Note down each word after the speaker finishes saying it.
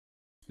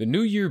The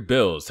New Year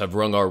bells have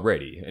rung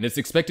already, and it's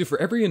expected for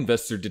every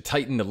investor to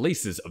tighten the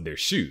laces of their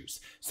shoes,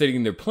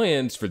 stating their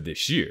plans for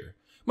this year.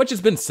 Much has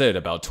been said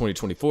about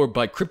 2024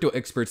 by crypto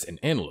experts and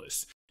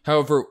analysts.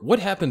 However, what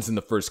happens in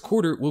the first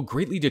quarter will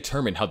greatly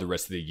determine how the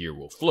rest of the year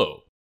will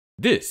flow.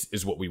 This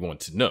is what we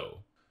want to know.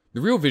 The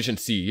Real Vision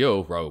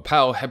CEO, Raoul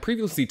Pal, had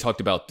previously talked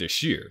about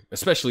this year,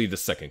 especially the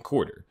second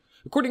quarter.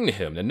 According to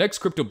him, the next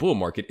crypto bull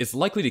market is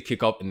likely to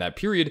kick off in that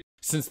period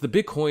since the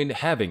Bitcoin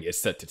halving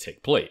is set to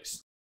take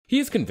place. He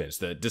is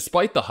convinced that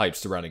despite the hype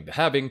surrounding the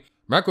halving,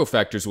 macro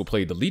factors will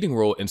play the leading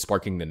role in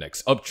sparking the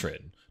next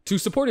uptrend. To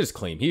support his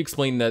claim, he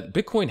explained that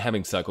Bitcoin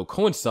halving cycle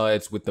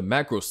coincides with the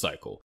macro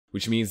cycle,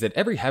 which means that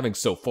every halving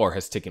so far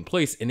has taken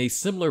place in a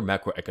similar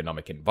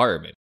macroeconomic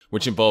environment,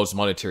 which involves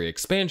monetary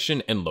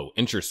expansion and low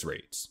interest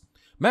rates.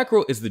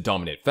 Macro is the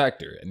dominant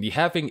factor, and the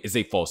halving is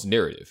a false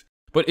narrative.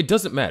 But it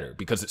doesn't matter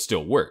because it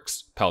still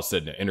works, Powell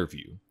said in an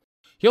interview.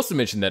 He also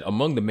mentioned that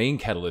among the main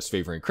catalysts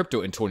favoring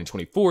crypto in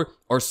 2024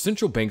 are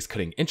central banks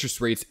cutting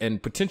interest rates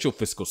and potential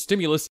fiscal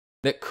stimulus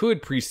that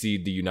could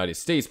precede the United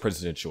States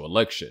presidential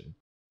election.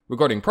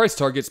 Regarding price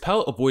targets,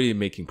 Powell avoided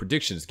making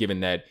predictions given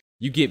that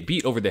you get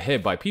beat over the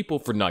head by people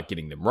for not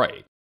getting them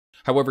right.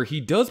 However,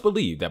 he does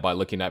believe that by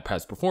looking at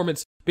past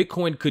performance,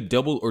 Bitcoin could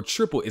double or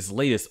triple its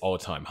latest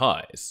all-time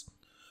highs.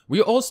 We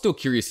are all still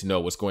curious to know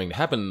what's going to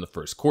happen in the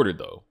first quarter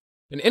though.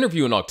 In an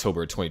interview in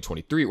October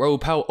 2023, Raoul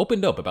Pal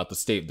opened up about the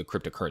state of the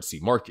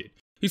cryptocurrency market.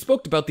 He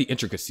spoke about the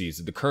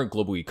intricacies of the current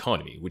global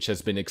economy, which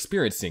has been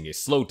experiencing a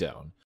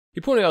slowdown. He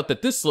pointed out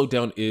that this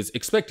slowdown is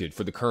expected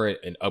for the current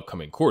and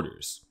upcoming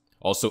quarters.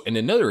 Also, in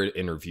another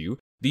interview,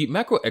 the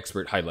macro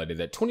expert highlighted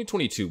that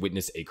 2022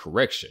 witnessed a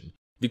correction,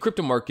 the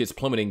crypto markets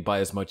plummeting by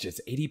as much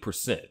as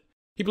 80%.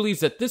 He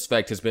believes that this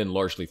fact has been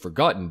largely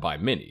forgotten by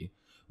many.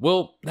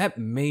 Well, that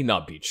may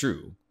not be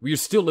true. We are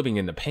still living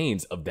in the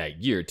pains of that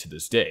year to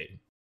this day.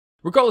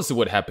 Regardless of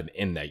what happened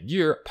in that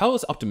year, Powell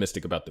is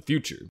optimistic about the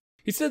future.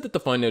 He said that the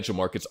financial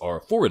markets are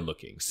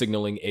forward-looking,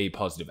 signaling a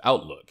positive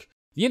outlook.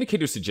 The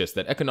indicators suggest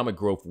that economic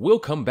growth will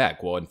come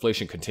back while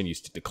inflation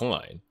continues to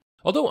decline.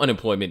 Although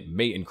unemployment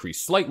may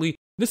increase slightly,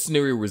 this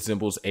scenario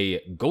resembles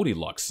a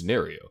Goldilocks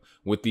scenario,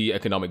 with the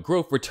economic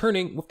growth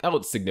returning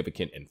without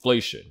significant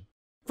inflation.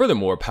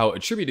 Furthermore, Powell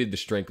attributed the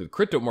strength of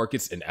crypto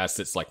markets and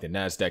assets like the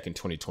Nasdaq in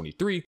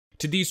 2023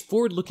 to these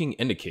forward-looking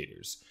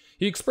indicators.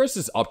 He expressed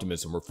his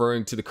optimism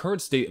referring to the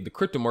current state of the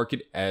crypto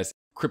market as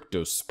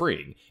crypto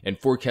spring and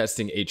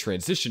forecasting a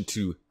transition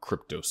to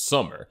crypto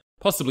summer,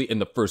 possibly in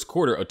the first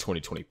quarter of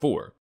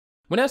 2024.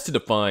 When asked to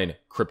define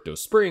crypto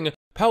spring,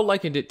 Powell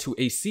likened it to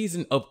a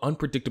season of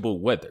unpredictable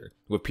weather,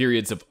 with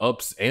periods of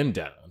ups and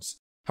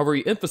downs. However,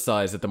 he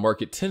emphasized that the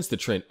market tends to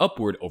trend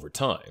upward over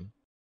time.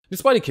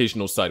 Despite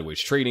occasional sideways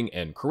trading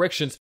and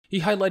corrections, he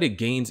highlighted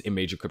gains in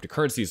major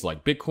cryptocurrencies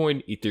like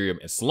Bitcoin, Ethereum,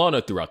 and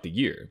Solana throughout the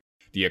year.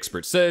 The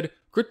expert said,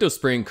 "Crypto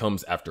spring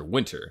comes after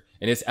winter,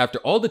 and it's after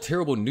all the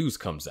terrible news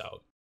comes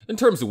out. In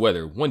terms of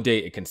weather, one day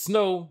it can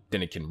snow,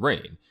 then it can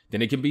rain,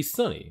 then it can be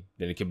sunny,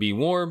 then it can be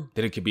warm,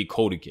 then it can be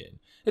cold again.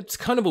 It's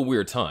kind of a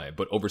weird time,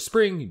 but over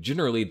spring,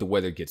 generally the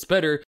weather gets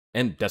better,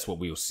 and that's what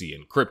we'll see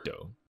in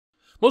crypto."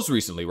 Most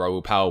recently,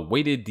 Raoul Pal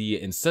weighted the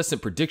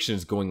incessant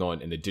predictions going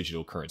on in the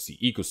digital currency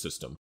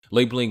ecosystem,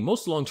 labeling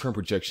most long-term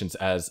projections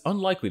as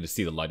unlikely to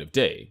see the light of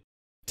day.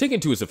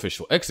 Taken to his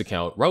official X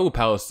account, Raoul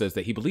Pal says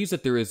that he believes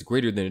that there is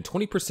greater than a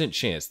 20%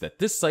 chance that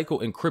this cycle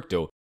in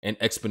crypto and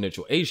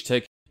exponential age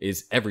tech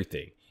is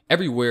everything,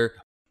 everywhere,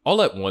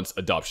 all at once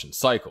adoption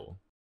cycle.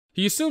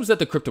 He assumes that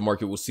the crypto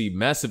market will see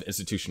massive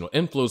institutional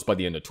inflows by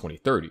the end of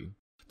 2030.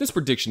 This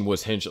prediction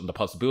was hinged on the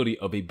possibility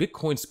of a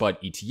Bitcoin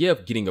spot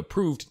ETF getting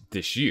approved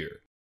this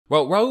year.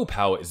 While Raoul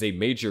Pal is a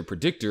major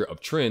predictor of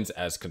trends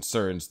as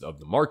concerns of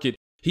the market,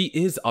 he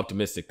is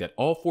optimistic that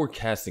all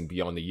forecasting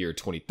beyond the year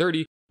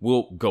 2030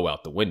 will go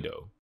out the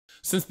window.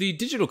 Since the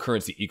digital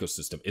currency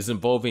ecosystem is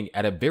evolving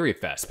at a very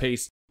fast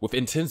pace, with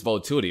intense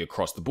volatility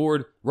across the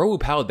board, Raoul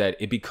Pal that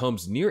it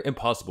becomes near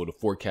impossible to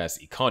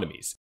forecast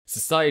economies,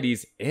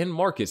 societies, and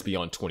markets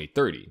beyond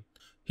 2030.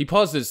 He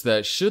posits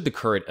that should the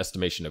current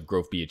estimation of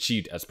growth be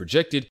achieved as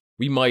projected,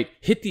 we might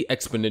hit the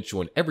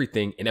exponential in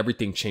everything and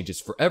everything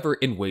changes forever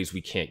in ways we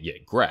can't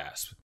yet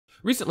grasp.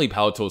 Recently,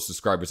 Powell told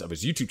subscribers of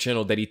his YouTube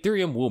channel that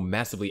Ethereum will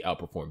massively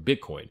outperform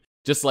Bitcoin,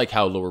 just like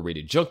how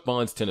lower-rated junk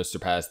bonds tend to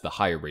surpass the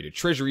higher-rated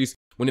treasuries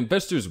when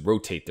investors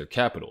rotate their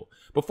capital.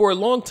 But for a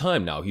long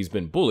time now, he's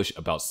been bullish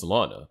about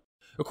Solana.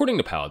 According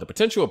to Powell, the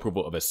potential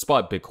approval of a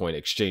spot Bitcoin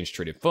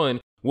exchange-traded fund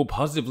will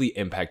positively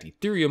impact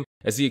Ethereum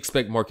as he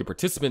expects market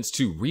participants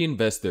to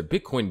reinvest their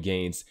Bitcoin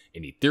gains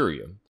in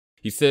Ethereum.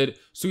 He said,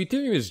 "So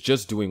Ethereum is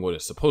just doing what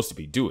it's supposed to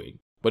be doing,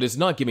 but it's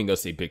not giving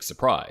us a big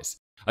surprise.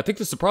 I think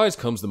the surprise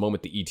comes the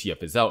moment the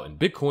ETF is out in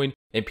Bitcoin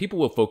and people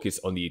will focus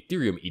on the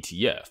Ethereum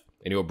ETF,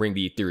 and it will bring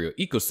the Ethereum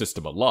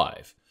ecosystem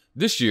alive.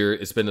 This year,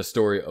 it's been the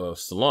story of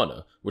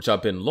Solana, which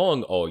I've been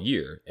long all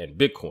year, and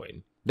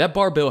Bitcoin. That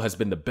barbell has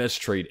been the best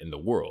trade in the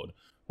world.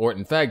 Or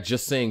in fact,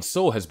 just saying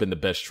so has been the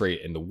best trade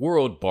in the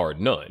world, bar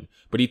none.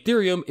 But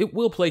Ethereum, it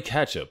will play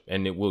catch up,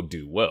 and it will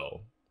do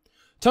well."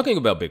 Talking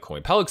about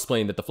Bitcoin, Powell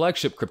explained that the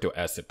flagship crypto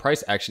asset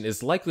price action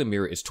is likely to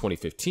mirror its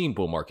 2015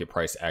 bull market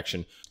price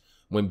action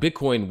when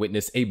Bitcoin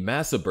witnessed a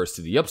massive burst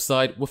to the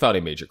upside without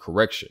a major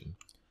correction.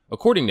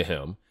 According to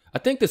him, I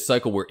think the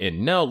cycle we're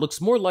in now looks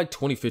more like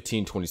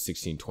 2015,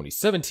 2016,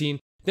 2017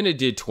 than it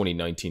did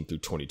 2019 through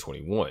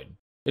 2021.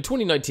 In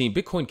 2019,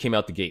 Bitcoin came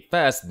out the gate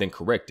fast, then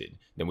corrected.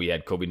 Then we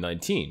had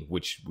COVID-19,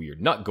 which we are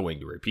not going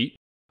to repeat.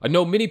 I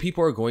know many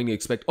people are going to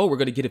expect, oh, we're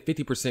going to get a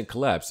 50%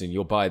 collapse and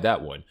you'll buy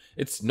that one.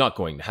 It's not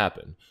going to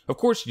happen. Of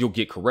course, you'll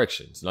get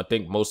corrections, and I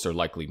think most are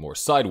likely more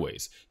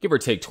sideways, give or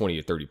take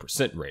 20 to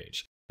 30%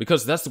 range,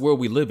 because that's the world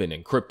we live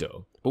in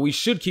crypto. But we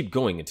should keep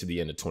going into the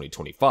end of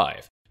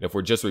 2025, and if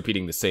we're just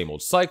repeating the same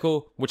old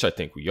cycle, which I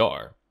think we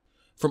are.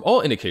 From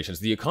all indications,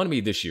 the economy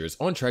this year is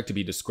on track to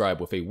be described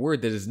with a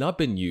word that has not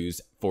been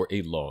used for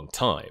a long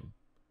time: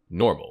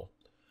 normal.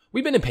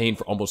 We've been in pain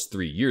for almost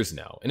 3 years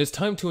now, and it's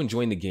time to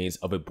enjoy the gains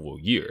of a bull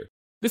year.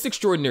 This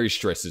extraordinary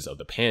stresses of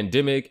the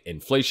pandemic,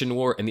 inflation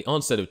war, and the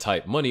onset of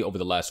tight money over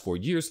the last 4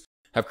 years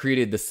have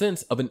created the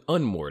sense of an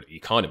unmoored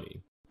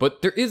economy.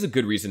 But there is a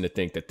good reason to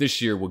think that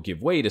this year will give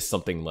way to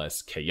something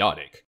less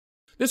chaotic.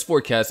 This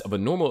forecast of a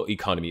normal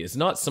economy is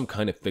not some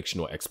kind of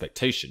fictional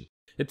expectation.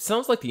 It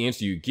sounds like the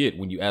answer you get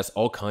when you ask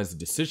all kinds of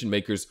decision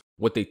makers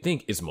what they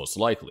think is most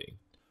likely.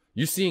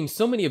 You're seeing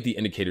so many of the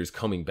indicators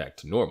coming back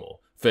to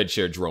normal, Fed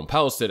Chair Jerome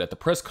Powell said at the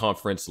press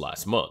conference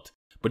last month,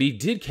 but he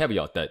did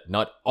caveat that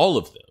not all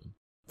of them.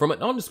 From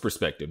an honest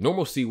perspective,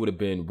 normalcy would have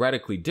been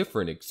radically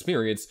different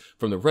experience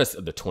from the rest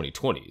of the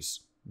 2020s.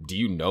 Do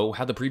you know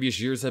how the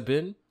previous years have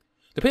been?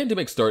 The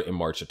pandemic started in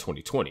March of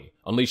 2020,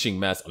 unleashing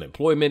mass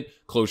unemployment,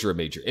 closure of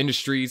major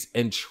industries,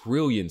 and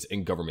trillions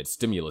in government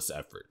stimulus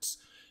efforts.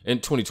 In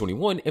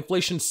 2021,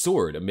 inflation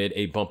soared amid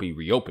a bumpy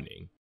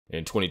reopening.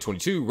 In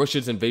 2022,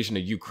 Russia's invasion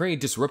of Ukraine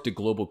disrupted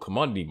global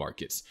commodity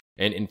markets,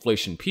 and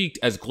inflation peaked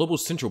as global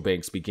central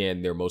banks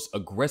began their most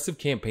aggressive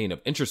campaign of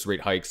interest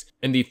rate hikes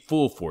in the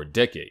full 4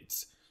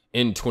 decades.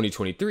 In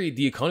 2023,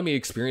 the economy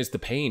experienced the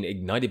pain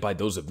ignited by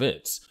those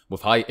events,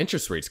 with high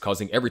interest rates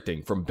causing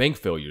everything from bank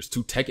failures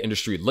to tech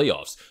industry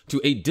layoffs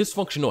to a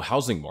dysfunctional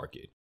housing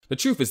market. The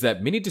truth is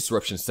that many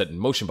disruptions set in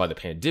motion by the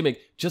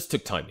pandemic just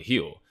took time to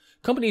heal.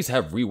 Companies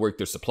have reworked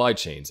their supply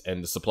chains,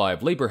 and the supply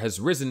of labor has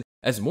risen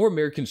as more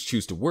Americans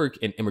choose to work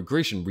and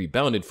immigration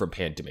rebounded from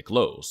pandemic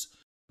lows.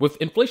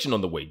 With inflation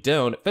on the way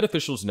down, Fed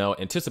officials now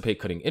anticipate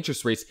cutting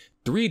interest rates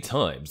 3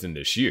 times in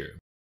this year.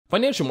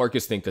 Financial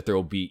markets think that there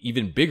will be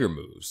even bigger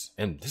moves,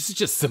 and this is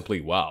just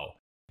simply wow.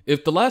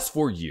 If the last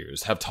 4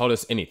 years have taught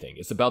us anything,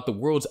 it's about the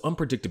world's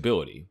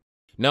unpredictability.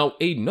 Now,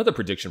 another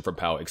prediction from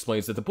Powell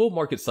explains that the bull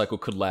market cycle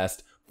could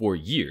last 4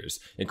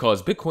 years and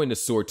cause Bitcoin to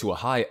soar to a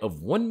high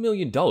of $1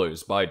 million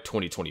by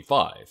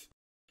 2025.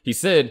 He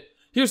said,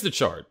 here's the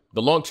chart,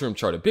 the long-term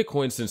chart of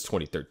Bitcoin since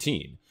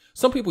 2013.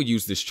 Some people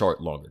use this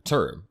chart longer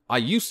term. I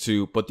used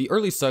to, but the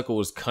early cycle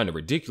was kind of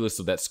ridiculous,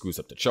 so that screws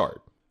up the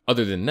chart.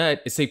 Other than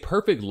that, it's a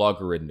perfect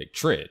logarithmic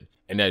trend.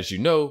 And as you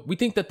know, we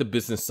think that the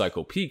business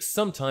cycle peaks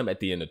sometime at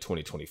the end of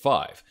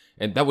 2025.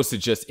 And that would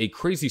suggest a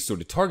crazy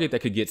sort of target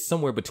that could get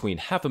somewhere between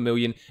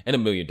 $500,000 and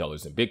 $1 million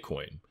in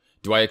Bitcoin.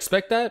 Do I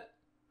expect that?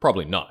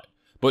 Probably not.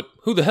 But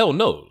who the hell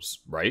knows,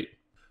 right?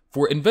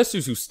 For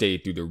investors who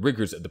stayed through the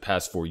rigors of the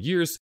past 4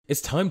 years,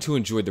 it's time to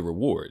enjoy the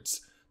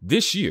rewards.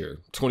 This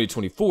year,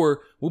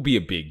 2024, will be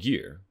a big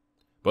year.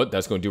 But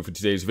that's going to do it for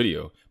today's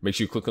video. Make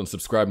sure you click on the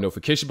subscribe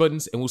notification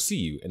buttons, and we'll see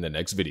you in the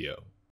next video.